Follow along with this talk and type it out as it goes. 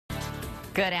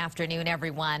Good afternoon,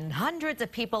 everyone. Hundreds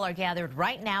of people are gathered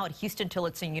right now at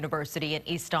Huston-Tillotson University in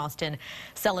East Austin,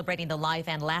 celebrating the life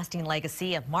and lasting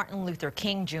legacy of Martin Luther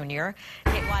King, Jr.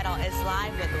 Kate Whitehall is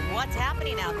live with what's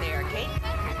happening out there. Kate?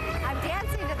 I'm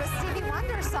dancing to the Stevie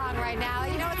Wonder song right now.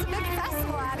 You know, it's a big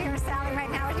festival out here, Sally,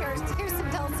 right now here at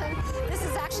Huston-Tillotson. This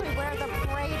is actually where the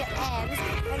parade ends,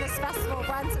 and this festival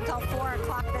runs until 4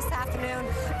 o'clock this afternoon.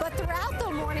 But throughout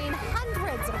the morning,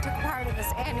 hundreds took part in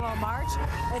this annual march.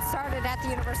 It started at the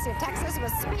University of Texas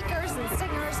with speakers and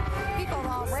singers. People of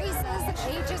all races and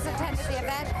ages attended the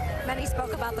event. Many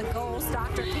spoke about the goals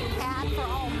Dr. King had for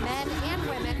all men and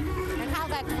women and how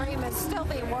that dream is still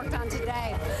being worked on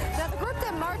today. Now, the group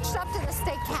that marched up to the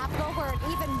state capitol, where an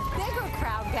even bigger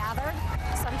crowd gathered,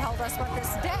 some told us what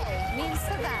this day means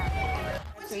to them.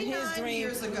 His dream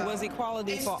was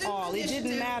equality for all. It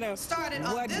didn't matter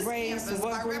what race,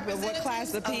 what group, or what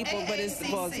class of people, but it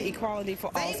was equality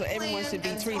for all. So everyone should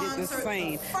be treated the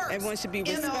same. Everyone should be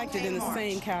respected in the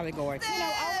same category. You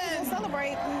know, always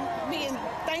celebrate being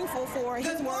thankful for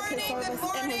his work, his service,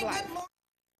 and his life.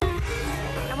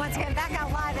 And once again, back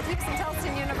out live at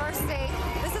Huston-Tillotson University.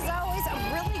 This is always a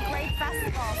really great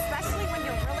festival, especially when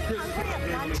you're really hungry at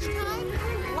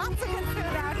lunchtime. Lots of good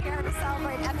food out here to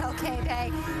celebrate MLK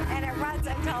Day, and it runs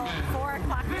until 4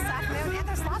 o'clock this afternoon. And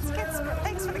there's lots of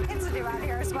things for the kids to do out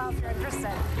here as well if you're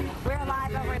interested. We're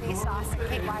live over in East Austin.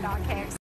 Kate Whitehall, KX.